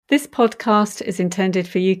This podcast is intended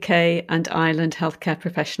for UK and Ireland healthcare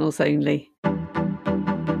professionals only.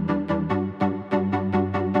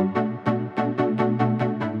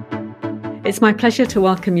 It's my pleasure to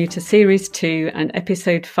welcome you to Series 2 and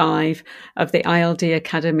Episode 5 of the ILD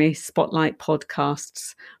Academy Spotlight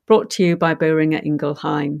podcasts, brought to you by Boehringer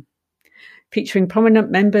Ingelheim. Featuring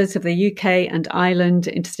prominent members of the UK and Ireland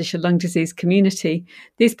interstitial lung disease community,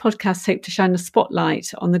 these podcasts hope to shine a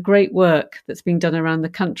spotlight on the great work that's being done around the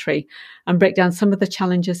country and break down some of the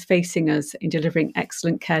challenges facing us in delivering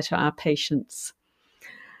excellent care to our patients.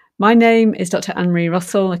 My name is Dr. Anne-Marie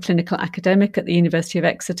Russell, a clinical academic at the University of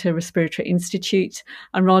Exeter Respiratory Institute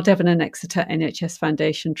and Royal Devon and Exeter NHS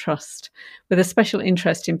Foundation Trust, with a special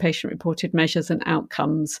interest in patient-reported measures and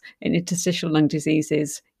outcomes in interstitial lung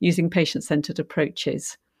diseases using patient-centred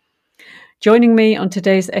approaches. Joining me on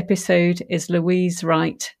today's episode is Louise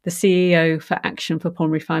Wright, the CEO for Action for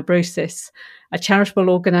Pulmonary Fibrosis, a charitable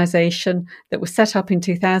organisation that was set up in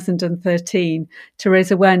 2013 to raise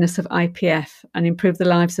awareness of IPF and improve the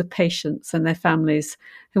lives of patients and their families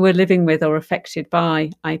who are living with or affected by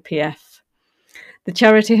IPF. The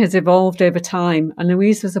charity has evolved over time, and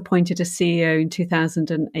Louise was appointed as CEO in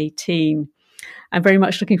 2018. I'm very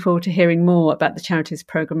much looking forward to hearing more about the charity's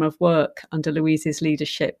programme of work under Louise's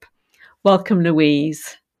leadership. Welcome,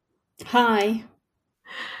 Louise. Hi.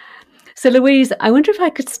 So, Louise, I wonder if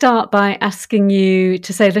I could start by asking you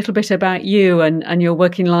to say a little bit about you and your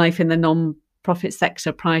working life in the non-profit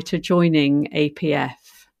sector prior to joining APF.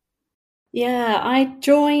 Yeah, I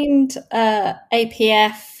joined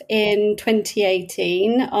APF in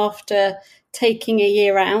 2018 after taking a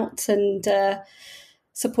year out and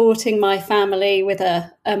supporting my family with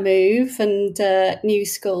a move and new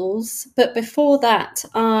schools. But before that,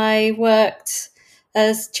 I worked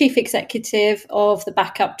as chief executive of the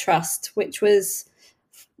Backup Trust, which was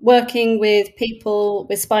working with people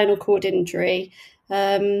with spinal cord injury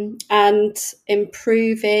and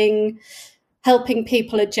helping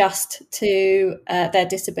people adjust to their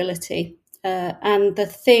disability. And the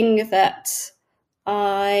thing that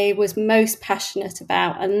I was most passionate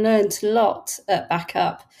about and learned a lot at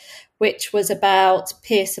Backup, which was about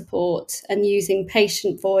peer support and using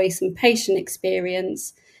patient voice and patient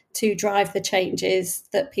experience to drive the changes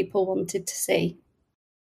that people wanted to see.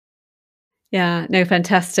 Yeah, no,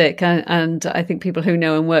 fantastic. And I think people who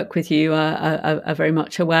know and work with you are very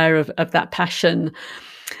much aware of that passion.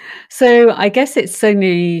 So I guess it's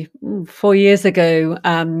only 4 years ago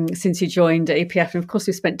since you joined APF. And of course,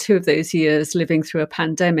 we spent 2 of those years living through a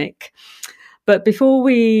pandemic. But before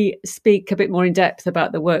we speak a bit more in depth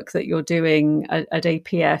about the work that you're doing at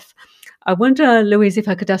APF, I wonder, Louise, if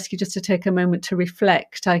I could ask you just to take a moment to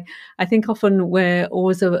reflect. I think often we're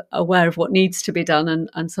always aware of what needs to be done,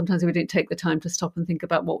 and sometimes we don't take the time to stop and think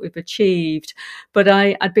about what we've achieved. But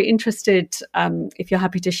I'd be interested if you're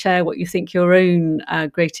happy to share what you think your own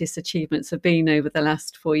greatest achievements have been over the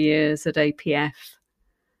last 4 years at APF.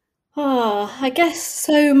 I guess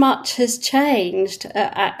so much has changed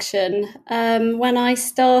at Action. When I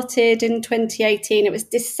started in 2018, it was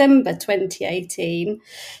December 2018.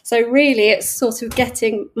 So really it's sort of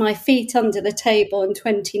getting my feet under the table in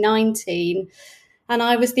 2019. And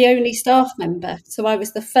I was the only staff member. So I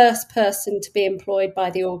was the first person to be employed by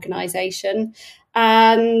the organisation.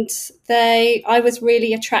 And I was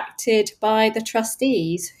really attracted by the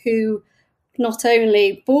trustees, who not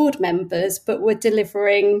only board members, but were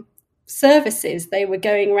delivering services. They were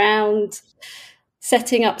going around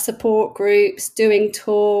setting up support groups, doing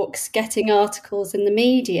talks, getting articles in the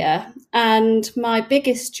media. And my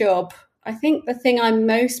biggest job, I think the thing I'm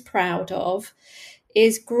most proud of,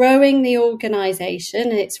 is growing the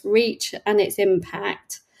organisation, its reach and its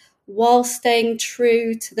impact, while staying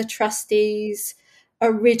true to the trustees'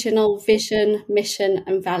 original vision, mission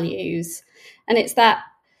and values. And it's that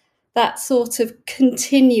sort of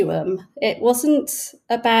continuum. It wasn't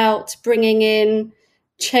about bringing in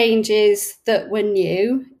changes that were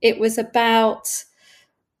new. It was about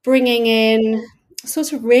bringing in,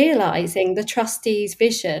 sort of realising the trustees'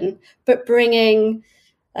 vision, but bringing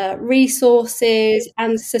resources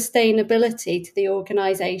and sustainability to the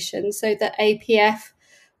organisation so that APF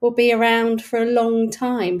will be around for a long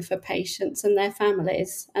time for patients and their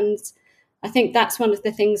families. And I think that's one of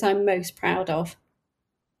the things I'm most proud of.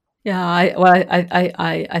 Yeah,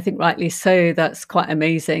 I think rightly so. That's quite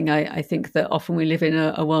amazing. I think that often we live in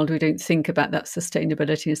a world we don't think about that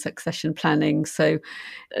sustainability and succession planning. So,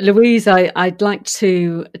 Louise, I'd like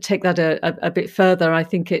to take that a bit further. I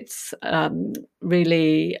think it's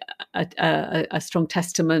really a strong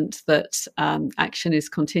testament that Action is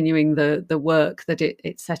continuing the work that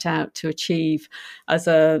it set out to achieve as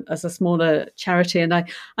a smaller charity. And I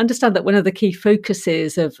understand that one of the key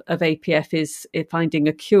focuses of APF is finding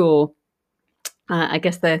a cure. I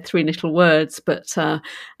guess they're three little words, but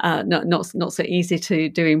not so easy to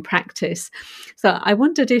do in practice. So I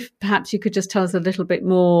wondered if perhaps you could just tell us a little bit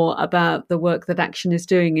more about the work that Action is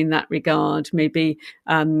doing in that regard, maybe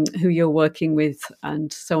who you're working with,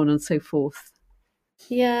 and so on and so forth.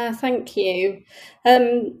 Yeah, thank you.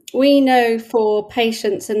 We know for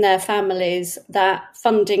patients and their families that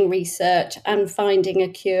funding research and finding a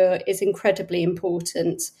cure is incredibly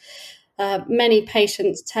important. Many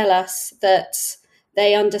patients tell us that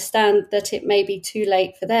they understand that it may be too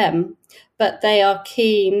late for them, but they are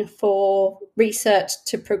keen for research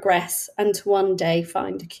to progress and to one day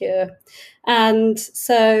find a cure. And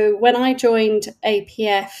so when I joined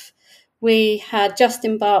APF, we had just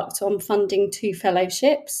embarked on funding 2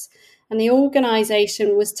 fellowships, and the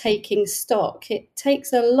organisation was taking stock. It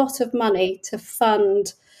takes a lot of money to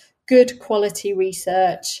fund good quality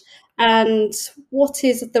research, and what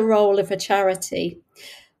is the role of a charity?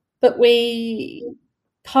 But we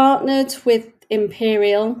partnered with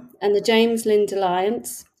Imperial and the James Lind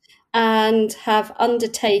Alliance and have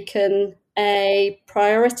undertaken a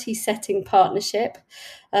priority setting partnership,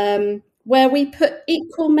 where we put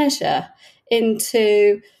equal measure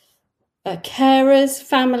into carers,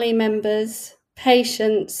 family members,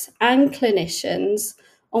 patients, and clinicians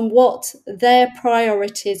on what their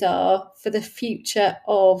priorities are for the future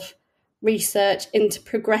of research into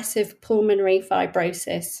progressive pulmonary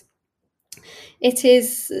fibrosis. It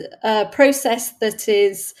is a process that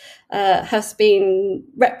has been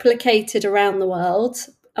replicated around the world,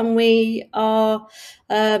 and we are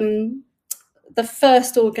the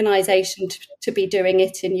first organisation to be doing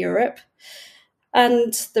it in Europe.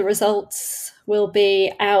 And the results will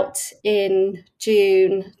be out in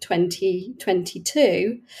June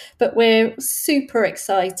 2022. But we're super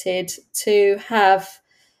excited to have,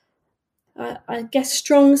 I guess,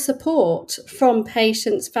 strong support from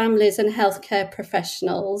patients, families, and healthcare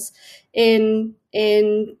professionals in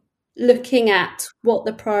looking at what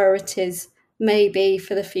the priorities may be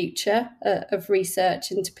for the future of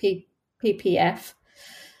research into PPF.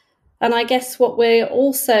 And I guess what we're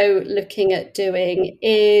also looking at doing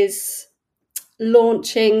is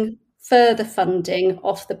launching further funding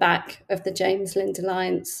off the back of the James Lind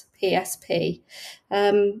Alliance PSP.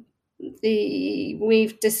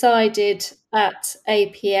 We've decided at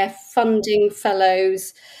APF funding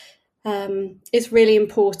fellows is really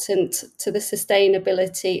important to the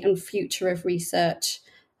sustainability and future of research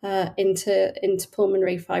into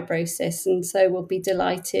pulmonary fibrosis, and so we'll be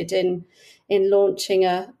delighted in launching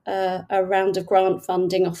a round of grant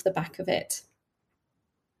funding off the back of it.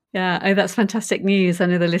 Yeah, oh, that's fantastic news. I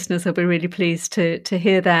know the listeners will be really pleased to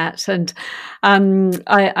hear that. And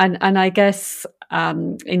I guess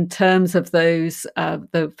in terms of those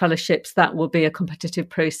the fellowships, that will be a competitive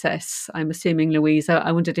process. I'm assuming, Louise.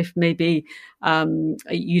 I wondered if maybe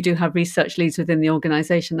you do have research leads within the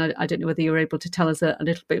organisation. I don't know whether you're able to tell us a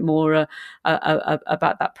little bit more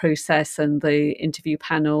about that process and the interview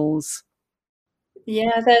panels.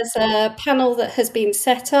 Yeah, there's a panel that has been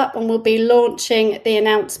set up, and we'll be launching the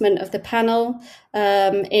announcement of the panel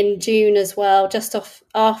in June as well, just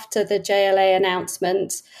after the JLA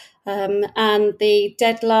announcement. And the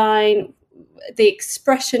deadline, the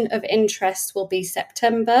expression of interest will be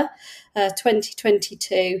September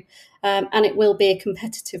 2022, and it will be a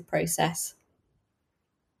competitive process.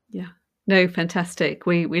 Yeah. No, fantastic.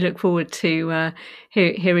 We look forward to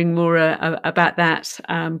hearing more about that.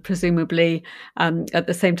 Presumably, at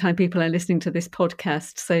the same time, people are listening to this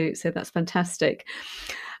podcast. So that's fantastic.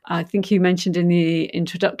 I think you mentioned in the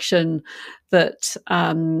introduction that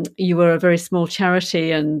you were a very small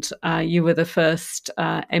charity and you were the first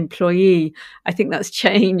employee. I think that's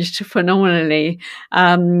changed phenomenally.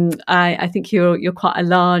 I think you're quite a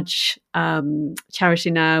large charity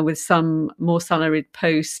now with some more salaried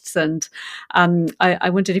posts, and I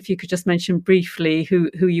wondered if you could just mention briefly who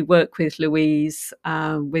you work with, Louise,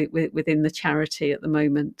 within the charity at the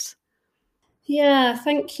moment. Yeah,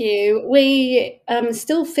 thank you. We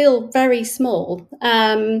still feel very small,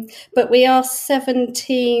 but we are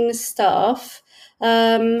 17 staff,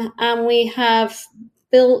 and we have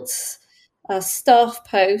built staff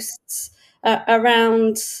posts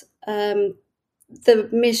around the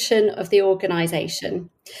mission of the organisation.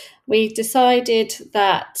 We decided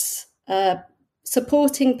that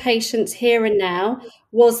supporting patients here and now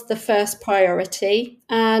was the first priority,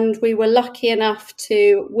 and we were lucky enough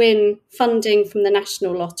to win funding from the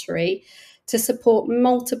National Lottery to support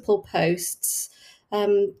multiple posts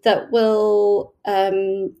that will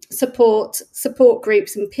support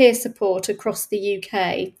groups and peer support across the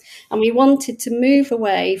UK. And we wanted to move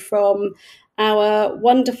away from our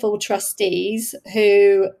wonderful trustees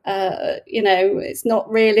who, it's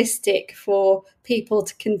not realistic for people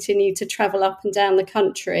to continue to travel up and down the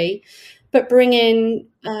country, but bring in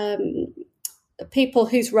people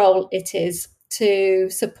whose role it is to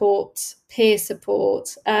support peer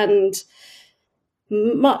support. And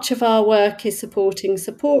much of our work is supporting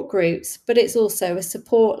support groups, but it's also a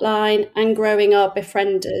support line and growing our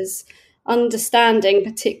befrienders, understanding,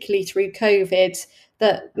 particularly through COVID,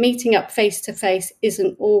 that meeting up face to face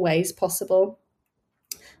isn't always possible.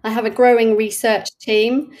 I have a growing research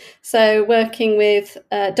team, so working with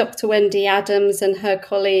Dr. Wendy Adams and her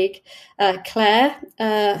colleague Claire,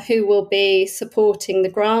 who will be supporting the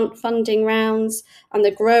grant funding rounds and the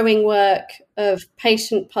growing work of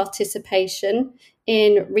patient participation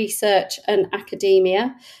in research and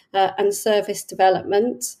academia and service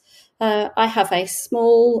development. I have a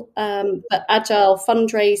small but agile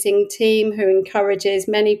fundraising team who encourages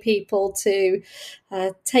many people to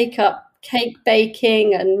take up cake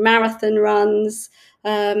baking and marathon runs,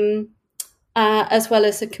 as well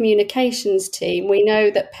as a communications team. We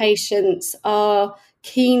know that patients are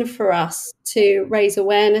keen for us to raise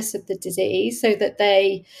awareness of the disease so that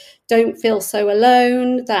they don't feel so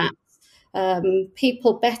alone, that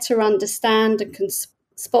people better understand and can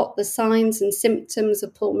spot the signs and symptoms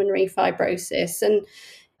of pulmonary fibrosis. And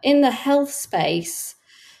in the health space,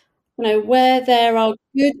 where there are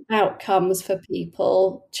good outcomes for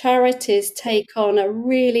people, charities take on a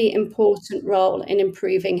really important role in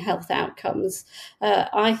improving health outcomes.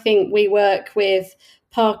 I think we work with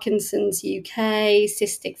Parkinson's UK,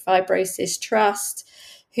 Cystic Fibrosis Trust,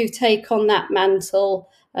 who take on that mantle,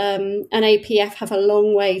 and APF have a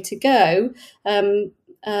long way to go.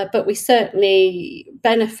 But we certainly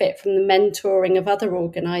benefit from the mentoring of other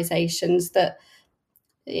organisations that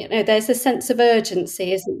there's a sense of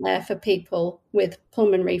urgency, isn't there, for people with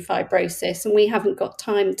pulmonary fibrosis, and we haven't got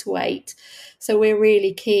time to wait. So we're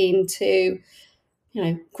really keen to,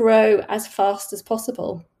 grow as fast as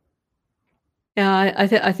possible. Yeah,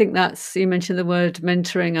 I think that's, you mentioned the word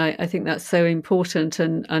mentoring. I think that's so important,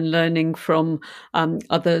 and learning from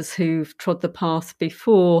others who've trod the path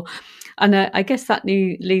before. And I guess that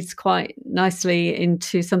leads quite nicely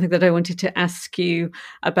into something that I wanted to ask you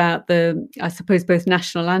about I suppose, both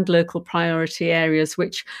national and local priority areas,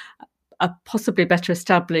 which are possibly better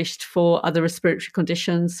established for other respiratory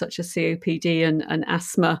conditions such as COPD and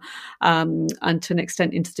asthma, and to an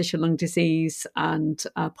extent interstitial lung disease and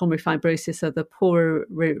pulmonary fibrosis are the poorer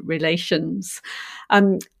relations.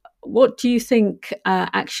 What do you think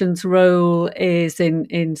Action's role is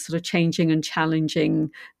in sort of changing and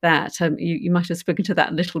challenging that? You might have spoken to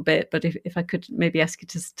that a little bit, but if I could maybe ask you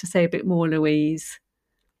to say a bit more, Louise.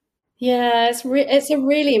 Yeah, it's a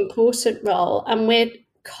really important role, and we're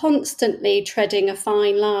constantly treading a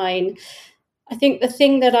fine line. I think the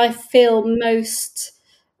thing that I feel most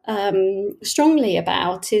strongly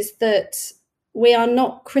about is that we are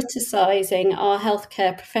not criticising our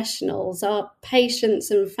healthcare professionals. Our patients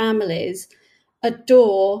and families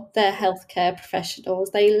adore their healthcare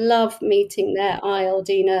professionals. They love meeting their ILD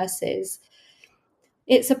nurses.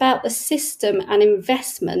 It's about the system and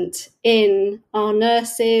investment in our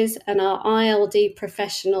nurses and our ILD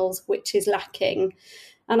professionals, which is lacking.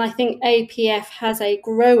 And I think APF has a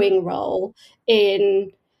growing role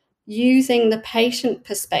in using the patient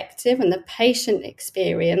perspective and the patient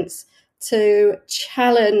experience to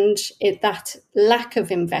challenge that lack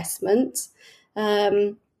of investment,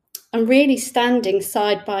 and really standing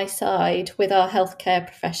side by side with our healthcare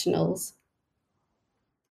professionals.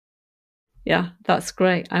 Yeah, that's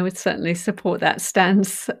great. I would certainly support that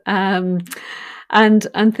stance.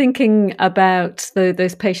 And thinking about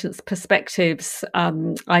those patients' perspectives,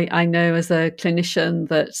 I know as a clinician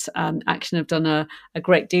that Action have done a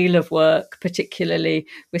great deal of work, particularly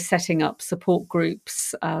with setting up support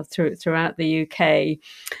groups throughout the UK.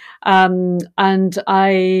 And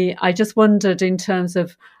I just wondered, in terms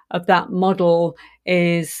of that model,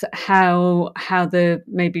 is how the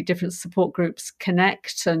maybe different support groups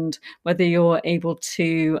connect, and whether you're able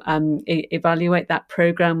to evaluate that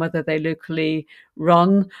program, whether they locally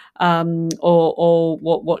run, or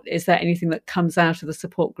what is there anything that comes out of the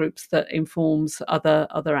support groups that informs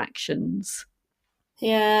other actions?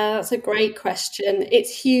 Yeah, that's a great question.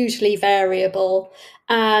 It's hugely variable.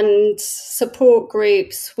 And support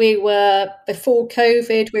groups, before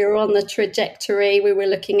COVID, we were on the trajectory. We were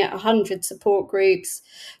looking at 100 support groups.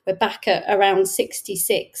 We're back at around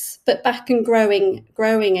 66, but back and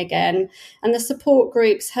growing again. And the support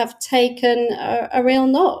groups have taken a real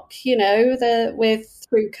knock,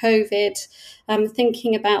 through COVID,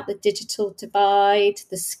 thinking about the digital divide,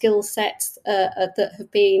 the skill sets that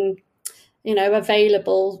have been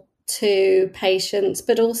available to patients,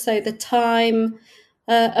 but also the time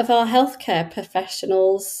of our healthcare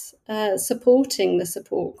professionals supporting the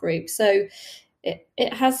support group. So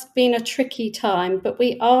it has been a tricky time, but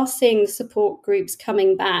we are seeing the support groups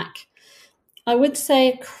coming back. I would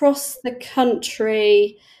say across the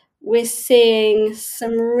country, we're seeing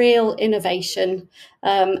some real innovation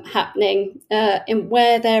happening in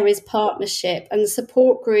where there is partnership, and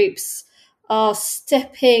support groups are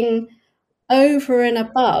stepping over and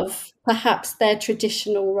above perhaps their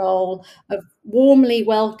traditional role of warmly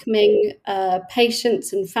welcoming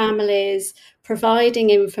patients and families, providing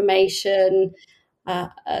information,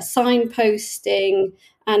 signposting,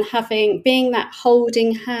 and being that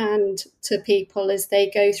holding hand to people as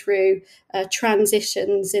they go through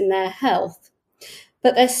transitions in their health.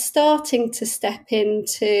 But they're starting to step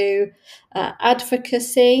into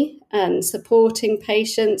advocacy and supporting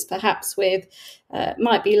patients, perhaps with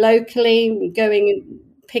might be locally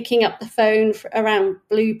picking up the phone around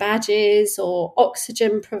blue badges or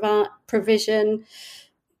oxygen provision,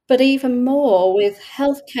 but even more with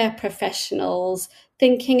healthcare professionals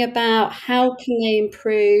thinking about how can they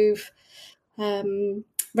improve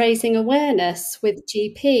raising awareness with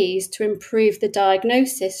GPs to improve the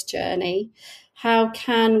diagnosis journey. How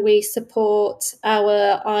can we support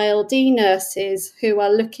our ILD nurses who are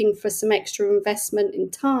looking for some extra investment in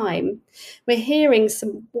time? We're hearing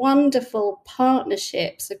some wonderful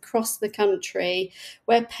partnerships across the country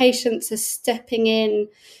where patients are stepping in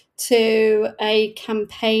to a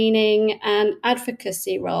campaigning and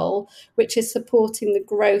advocacy role, which is supporting the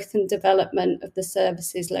growth and development of the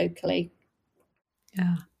services locally.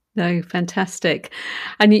 Yeah. No, fantastic.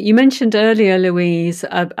 And you mentioned earlier, Louise,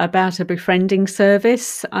 about a befriending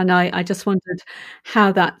service, and I just wondered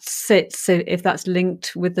how that sits, if that's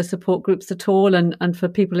linked with the support groups at all, and for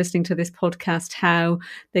people listening to this podcast, how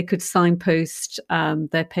they could signpost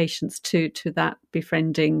their patients to that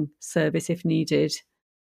befriending service if needed.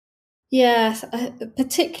 Yes,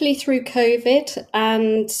 particularly through COVID,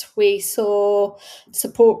 and we saw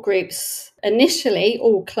support groups initially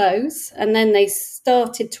all close, and then they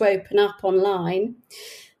started to open up online.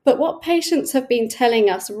 But what patients have been telling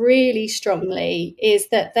us really strongly is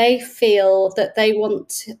that they feel that they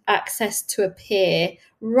want access to a peer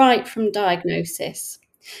right from diagnosis.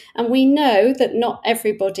 And we know that not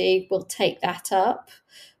everybody will take that up,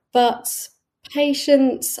 but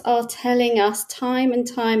patients are telling us time and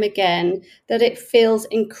time again that it feels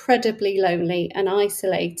incredibly lonely and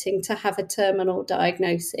isolating to have a terminal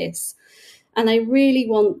diagnosis. And they really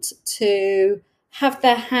want to have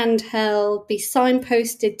their hand held, be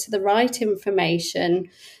signposted to the right information,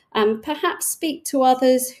 and perhaps speak to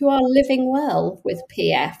others who are living well with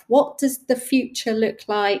PF. What does the future look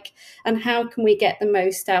like, and how can we get the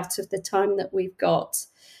most out of the time that we've got?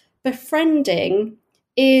 Befriending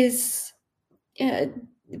is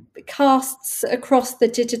casts across the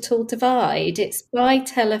digital divide. It's by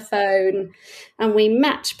telephone, and we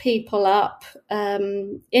match people up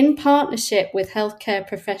in partnership with healthcare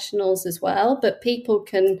professionals as well, but people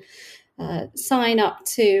can sign up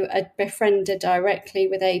to a befriender directly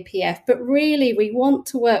with APF. But really, we want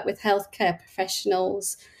to work with healthcare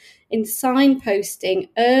professionals in signposting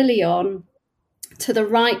early on to the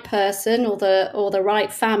right person or the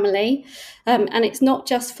right family, and it's not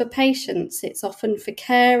just for patients, it's often for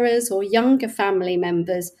carers or younger family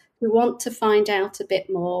members who want to find out a bit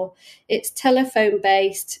more. It's telephone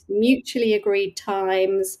based, mutually agreed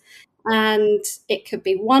times, and it could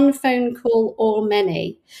be one phone call or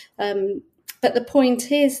many, but the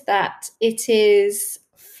point is that it is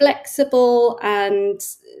flexible and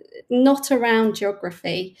not around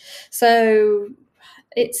geography. So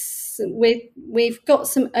we've got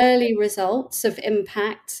some early results of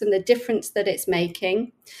impacts and the difference that it's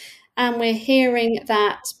making, and we're hearing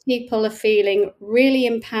that people are feeling really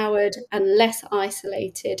empowered and less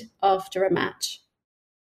isolated after a match.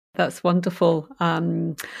 That's wonderful,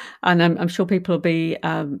 and I'm sure people will be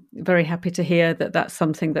very happy to hear that that's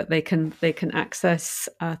something that they can access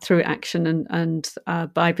through Action and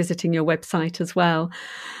by visiting your website as well.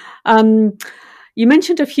 You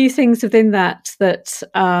mentioned a few things within that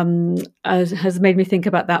has made me think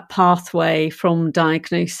about that pathway from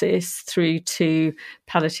diagnosis through to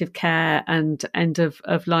palliative care and end of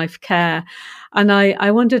life care. And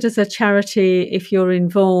I wondered, as a charity, if you're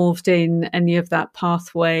involved in any of that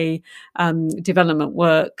pathway development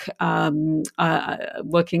work,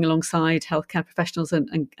 working alongside healthcare professionals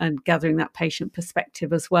and gathering that patient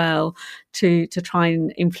perspective as well to try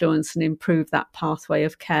and influence and improve that pathway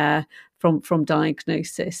of care from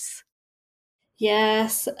diagnosis.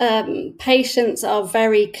 Yes, patients are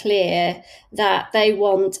very clear that they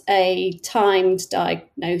want a timed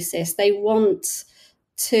diagnosis. They want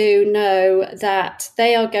to know that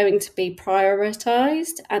they are going to be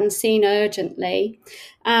prioritised and seen urgently.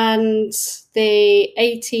 And the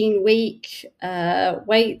 18-week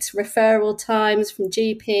wait referral times from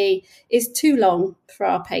GP is too long for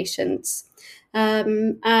our patients.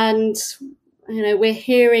 And we're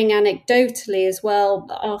hearing anecdotally as well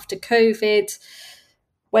that after COVID,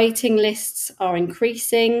 waiting lists are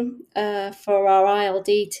increasing for our ILD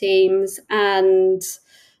teams, and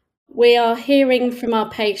we are hearing from our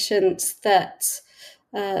patients that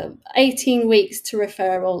 18 weeks to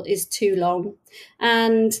referral is too long,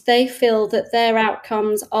 and they feel that their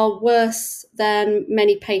outcomes are worse than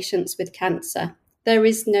many patients with cancer. There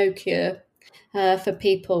is no cure for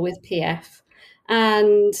people with PF,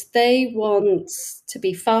 and they want to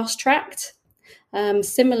be fast-tracked.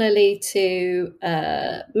 Similarly to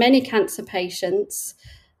many cancer patients,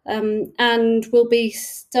 and will be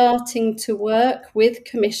starting to work with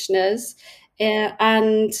commissioners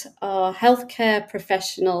and our healthcare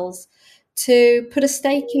professionals to put a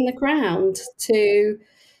stake in the ground, to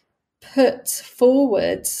put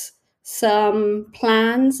forward some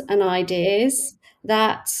plans and ideas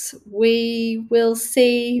that we will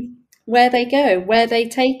see where they go, where they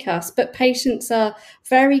take us. But patients are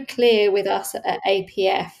very clear with us at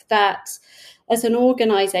APF that as an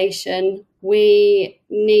organisation, we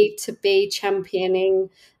need to be championing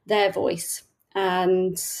their voice,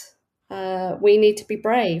 and we need to be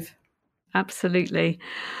brave. Absolutely.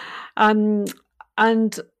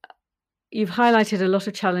 And you've highlighted a lot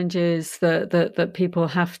of challenges that people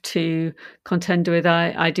have to contend with.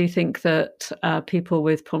 I do think that people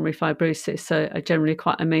with pulmonary fibrosis are generally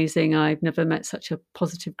quite amazing. I've never met such a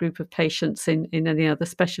positive group of patients in any other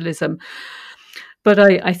specialism. But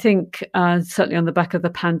I think certainly on the back of the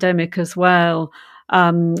pandemic as well,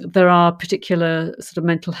 there are particular sort of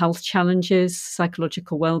mental health challenges,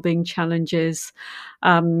 psychological wellbeing challenges.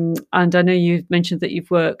 And I know you've mentioned that you've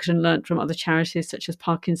worked and learnt from other charities such as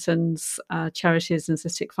Parkinson's charities and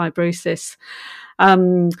cystic fibrosis.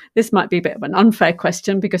 This might be a bit of an unfair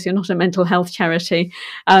question because you're not a mental health charity,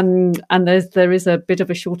 and there is a bit of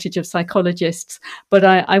a shortage of psychologists. But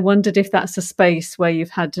I wondered if that's a space where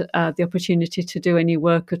you've had the opportunity to do any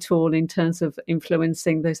work at all in terms of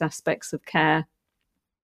influencing those aspects of care.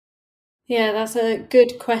 Yeah, that's a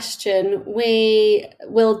good question. We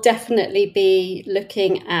will definitely be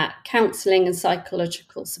looking at counselling and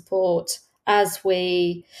psychological support as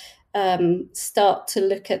we start to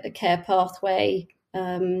look at the care pathway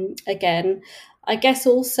again. I guess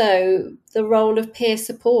also the role of peer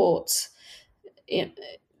support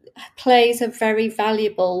plays a very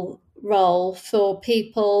valuable role for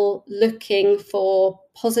people looking for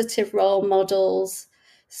positive role models,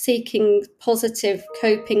 seeking positive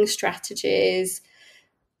coping strategies,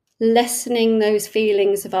 lessening those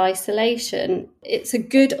feelings of isolation. It's a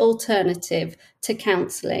good alternative to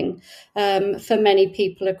counselling for many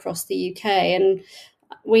people across the UK. And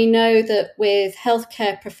we know that with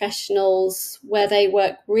healthcare professionals, where they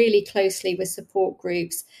work really closely with support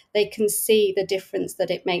groups, they can see the difference that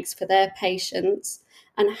it makes for their patients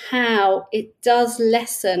and how it does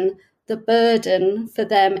lessen the burden for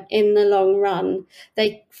them in the long run.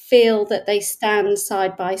 They feel that they stand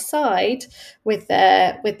side by side with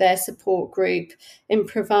their support group in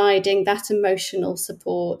providing that emotional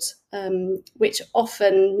support, which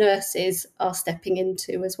often nurses are stepping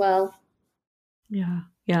into as well.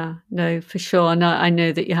 Yeah, no, for sure. And I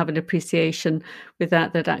know that you have an appreciation with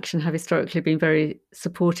that Action have historically been very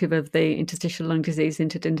supportive of the interstitial lung disease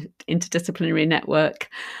interdisciplinary network.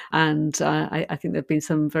 And I think there have been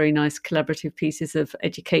some very nice collaborative pieces of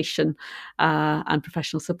education and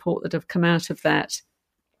professional support that have come out of that.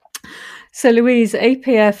 So, Louise,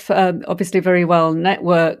 APF obviously very well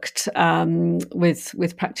networked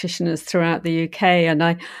with practitioners throughout the UK, and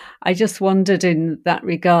I just wondered in that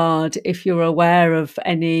regard if you're aware of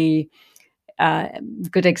any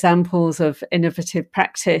good examples of innovative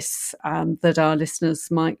practice that our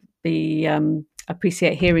listeners might be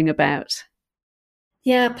appreciate hearing about.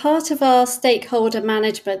 Yeah, part of our stakeholder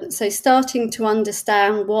management, so starting to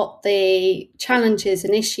understand what the challenges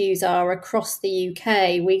and issues are across the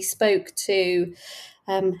UK, we spoke to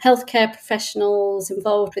healthcare professionals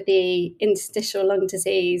involved with the interstitial lung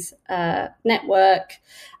disease network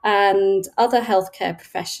and other healthcare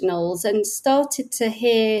professionals, and started to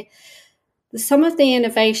hear some of the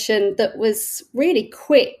innovation that was really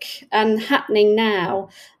quick and happening now.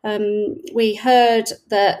 We heard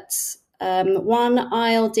that one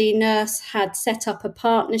ILD nurse had set up a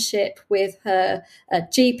partnership with her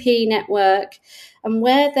GP network, and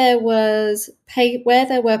where there were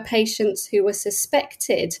patients who were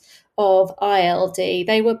suspected of ILD,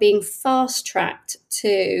 they were being fast tracked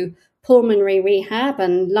to pulmonary rehab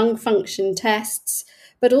and lung function tests,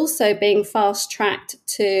 but also being fast tracked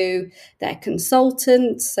to their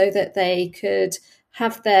consultants so that they could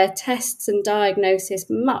have their tests and diagnosis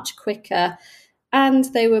much quicker. And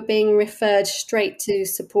they were being referred straight to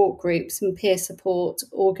support groups and peer support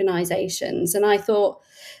organisations. And I thought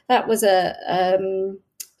that was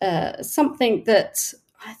something that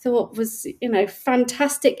I thought was,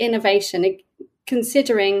 fantastic innovation,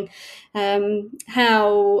 considering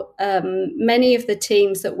how many of the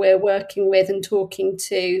teams that we're working with and talking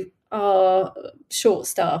to are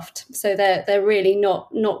short-staffed, so they're really not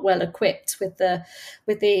well equipped with the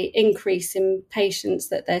increase in patients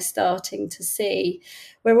that they're starting to see.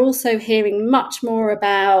 We're also hearing much more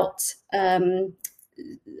about video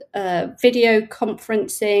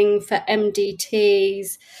conferencing for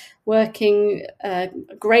MDTs, working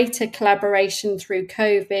greater collaboration through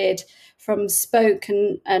COVID from spoke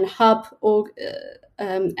and hub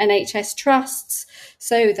NHS trusts,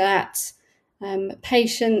 so that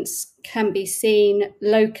patients can be seen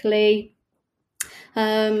locally.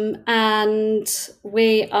 And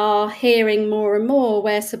we are hearing more and more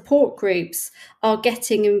where support groups are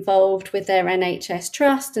getting involved with their NHS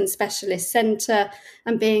trust and specialist centre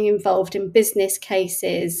and being involved in business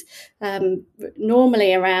cases,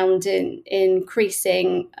 normally around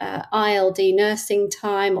increasing ILD nursing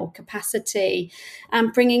time or capacity,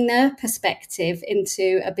 and bringing their perspective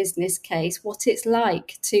into a business case, what it's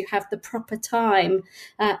like to have the proper time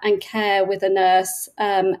and care with a nurse,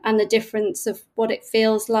 and the difference of what it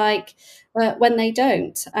feels like when they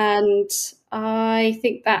don't. And I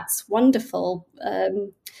think that's wonderful.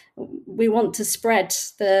 We want to spread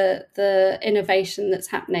the innovation that's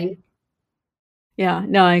happening. Yeah,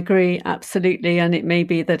 no, I agree, absolutely. And it may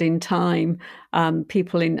be that in time,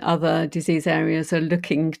 people in other disease areas are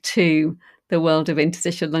looking to the world of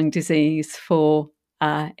interstitial lung disease for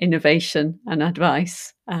innovation and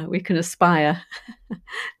advice. We can aspire.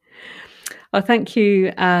 Well, thank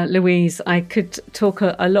you, Louise. I could talk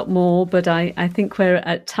a lot more, but I think we're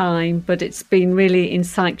at time. But it's been really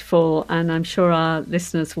insightful, and I'm sure our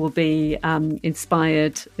listeners will be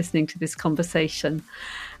inspired listening to this conversation.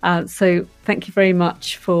 So thank you very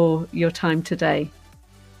much for your time today.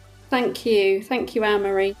 Thank you. Thank you,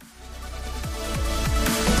 Anne-Marie.